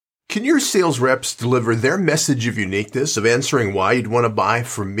Can your sales reps deliver their message of uniqueness, of answering why you'd want to buy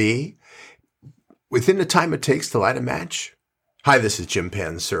from me, within the time it takes to light a match? Hi, this is Jim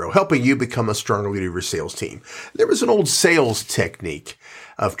Pansero, helping you become a stronger leader of your sales team. There was an old sales technique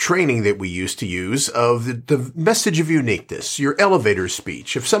of training that we used to use of the message of uniqueness, your elevator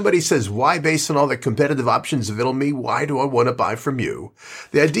speech. If somebody says, why, based on all the competitive options available to me, why do I want to buy from you?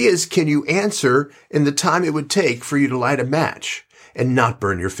 The idea is, can you answer in the time it would take for you to light a match and not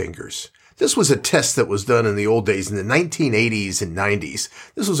burn your fingers? This was a test that was done in the old days, in the 1980s and 90s.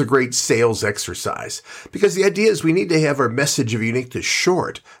 This was a great sales exercise because the idea is we need to have our message of uniqueness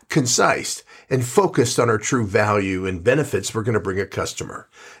short, concise, and focused on our true value and benefits we're going to bring a customer.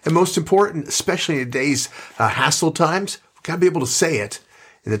 And most important, especially in today's hassle times, we've got to be able to say it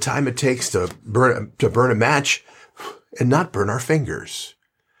in the time it takes to burn a match and not burn our fingers.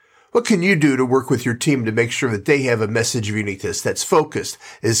 What can you do to work with your team to make sure that they have a message of uniqueness that's focused,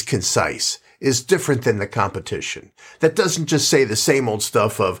 is concise, is different than the competition, that doesn't just say the same old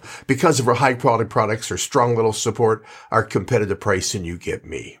stuff of, because of our high-quality products or strong little support, our competitive price and you get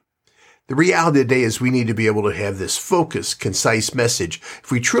me? The reality today is we need to be able to have this focused, concise message if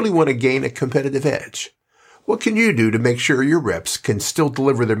we truly want to gain a competitive edge. What can you do to make sure your reps can still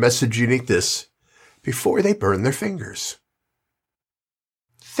deliver their message of uniqueness before they burn their fingers?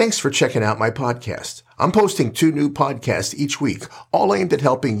 Thanks for checking out my podcast. I'm posting 2 new podcasts each week, all aimed at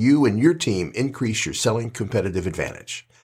helping you and your team increase your selling competitive advantage.